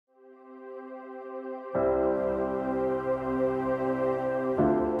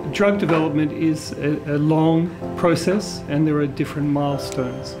Drug development is a long process and there are different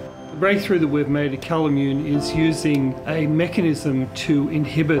milestones. The breakthrough that we've made at Calimmune is using a mechanism to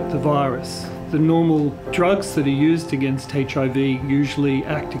inhibit the virus. The normal drugs that are used against HIV usually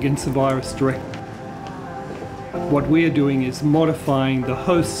act against the virus directly. What we are doing is modifying the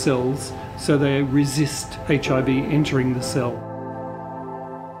host cells so they resist HIV entering the cell.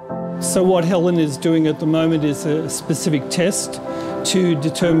 So what Helen is doing at the moment is a specific test to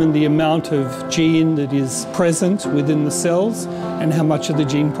determine the amount of gene that is present within the cells and how much of the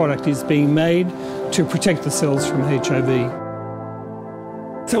gene product is being made to protect the cells from HIV.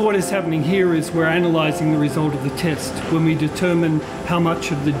 So what is happening here is we're analysing the result of the test. When we determine how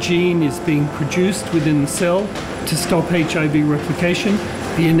much of the gene is being produced within the cell to stop HIV replication,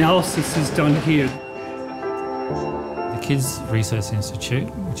 the analysis is done here. The Kids Research Institute,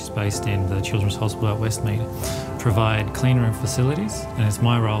 which is based in the Children's Hospital at Westmead, provide clean room facilities, and it's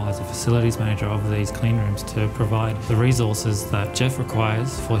my role as a facilities manager of these clean rooms to provide the resources that Jeff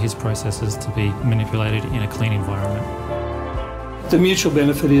requires for his processes to be manipulated in a clean environment. The mutual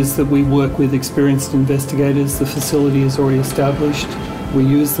benefit is that we work with experienced investigators. The facility is already established. We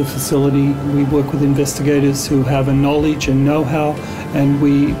use the facility. We work with investigators who have a knowledge and know-how, and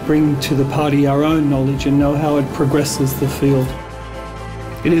we bring to the party our own knowledge and know-how. It progresses the field.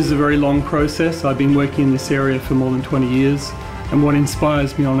 It is a very long process. I've been working in this area for more than 20 years, and what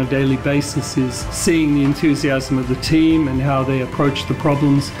inspires me on a daily basis is seeing the enthusiasm of the team and how they approach the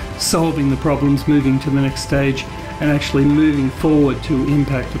problems, solving the problems, moving to the next stage, and actually moving forward to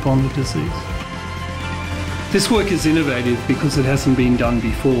impact upon the disease. This work is innovative because it hasn't been done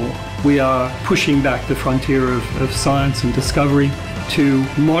before. We are pushing back the frontier of science and discovery to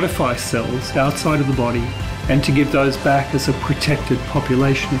modify cells outside of the body and to give those back as a protected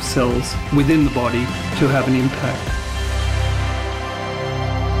population of cells within the body to have an impact.